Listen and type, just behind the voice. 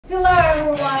Hello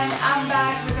everyone, I'm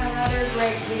back with another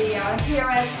great video here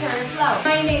at Curry Flow.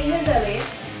 My name is Elif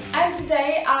and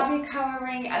today I'll be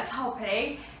covering a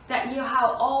topic that you have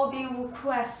all been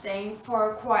requesting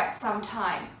for quite some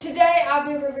time. Today I'll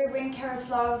be reviewing Curry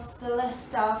Flow's the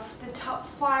list of the top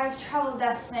 5 travel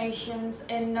destinations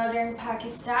in northern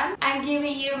Pakistan and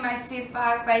giving you my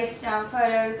feedback based on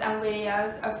photos and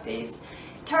videos of these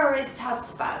tourist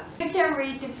hotspots. You can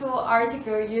read the full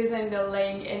article using the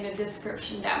link in the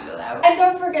description down below. And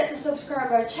don't forget to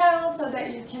subscribe our channel so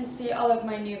that you can see all of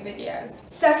my new videos.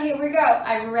 So here we go,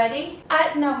 are you ready?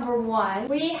 At number 1,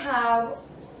 we have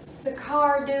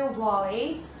Skardu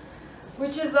Valley,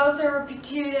 which is also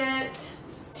reputed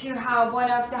to have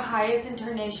one of the highest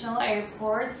international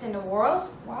airports in the world.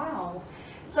 Wow!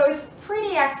 So it's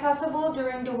pretty accessible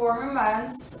during the warmer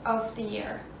months of the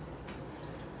year.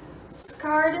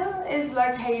 Skardu is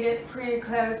located pretty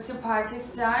close to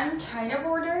Pakistan-China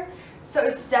border, so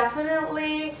it's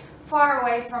definitely far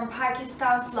away from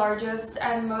Pakistan's largest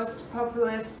and most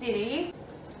populous cities.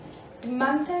 The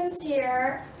mountains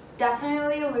here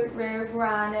definitely look very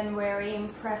grand and very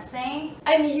impressive,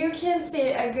 and you can see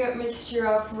a good mixture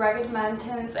of rugged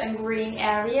mountains and green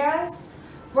areas.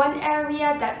 One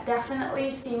area that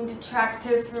definitely seemed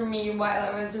attractive for me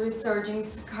while I was researching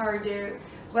Skardu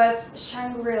was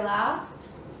Shangri-La.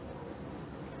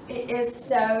 It is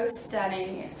so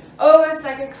stunning, almost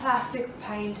like a classic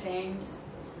painting.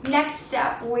 Next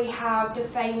up we have the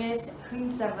famous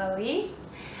Hunza Valley,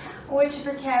 which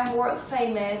became world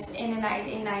famous in the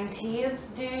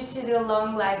 1990s due to the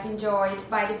long life enjoyed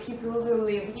by the people who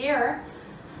live here.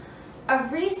 A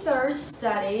research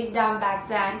study done back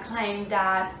then claimed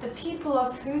that the people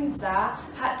of Hunza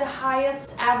had the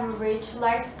highest average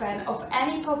lifespan of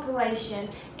any population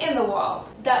in the world.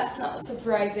 That's not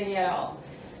surprising at all.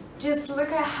 Just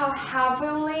look at how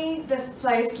heavenly this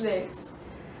place looks.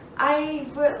 I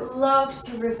would love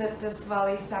to visit this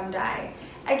valley someday.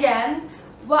 Again,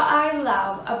 what I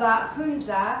love about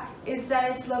Hunza is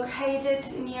that it's located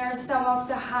near some of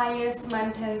the highest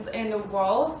mountains in the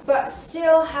world, but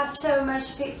still has so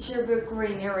much picture book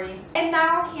greenery. And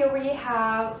now here we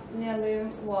have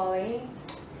Neelum Valley.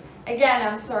 Again,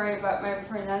 I'm sorry about my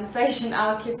pronunciation,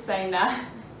 I'll keep saying that.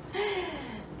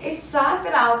 It's sad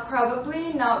that I'll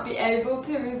probably not be able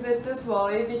to visit this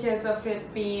valley because of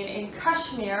it being in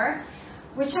Kashmir,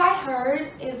 which I heard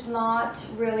is not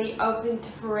really open to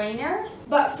foreigners.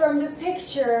 But from the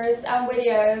pictures and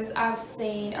videos I've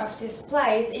seen of this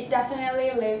place, it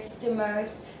definitely looks the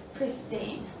most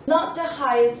pristine. Not the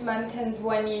highest mountains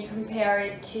when you compare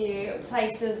it to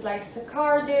places like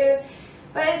Skardu,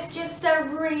 but it's just so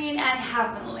green and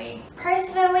heavenly.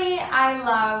 Personally, I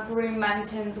love green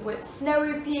mountains with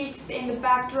snowy peaks in the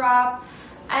backdrop,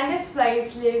 and this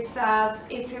place looks as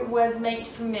if it was made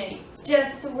for me.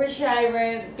 Just wish I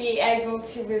would be able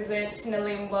to visit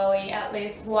Neelum Valley at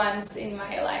least once in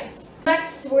my life.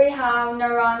 Next we have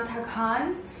Naran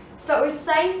Kaghan. So it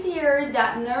says here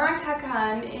that Naran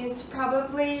Kaghan is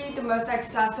probably the most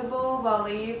accessible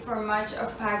valley for much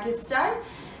of Pakistan,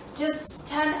 just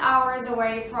 10 hours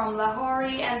away from Lahore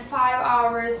and 5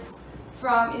 hours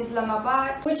from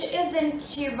Islamabad, which isn't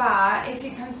too bad if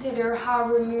you consider how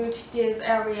remote these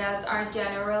areas are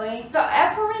generally. So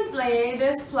apparently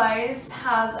this place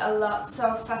has a lot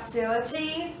of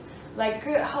facilities like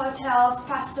good hotels,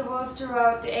 festivals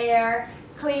throughout the year,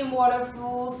 clean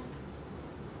waterfalls.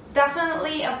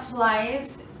 Definitely a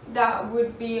place that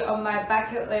would be on my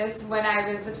bucket list when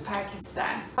I visit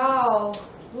Pakistan. Wow!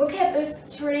 Look at this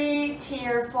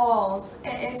 3-tier falls,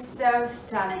 it is so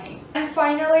stunning. And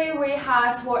finally we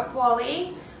have Swat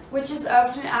Valley, which is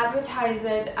often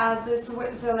advertised as the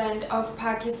Switzerland of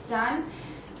Pakistan.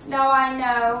 Now I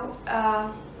know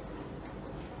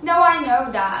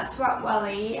that Swat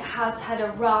Valley has had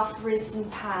a rough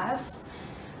recent past,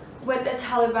 with the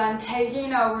Taliban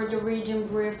taking over the region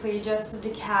briefly just a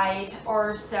decade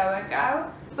or so ago.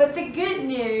 But the good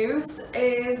news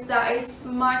is that it's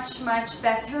much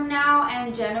better now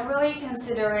and generally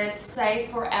considered safe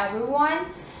for everyone.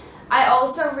 I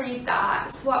also read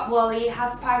that Swat Valley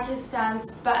has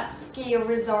Pakistan's best ski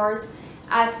resort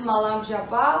at Malam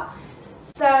Jabal,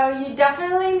 so you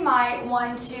definitely might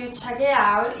want to check it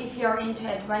out if you're into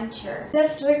adventure.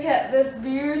 Just look at this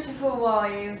beautiful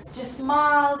valleys, just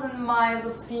miles and miles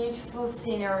of beautiful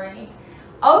scenery.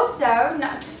 Also,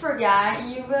 not to forget,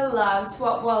 you will love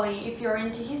Swat Valley if you're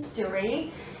into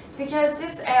history, because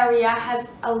this area has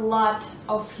a lot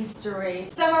of history.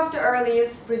 Some of the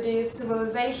earliest Buddhist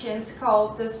civilizations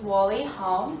called this valley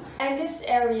home, and this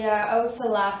area also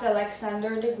left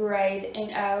Alexander the Great in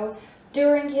awe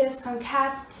during his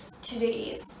conquests to the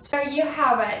east. There you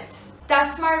have it.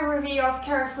 That's my review of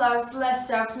Careflow's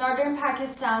list of northern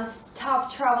Pakistan's top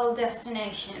travel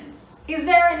destinations. Is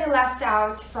there any left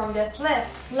out from this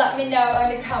list? Let me know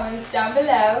in the comments down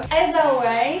below. As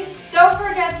always, don't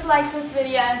forget to like this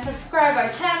video and subscribe our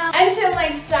channel. Until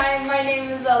next time, my name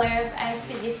is Olive and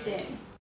see you soon.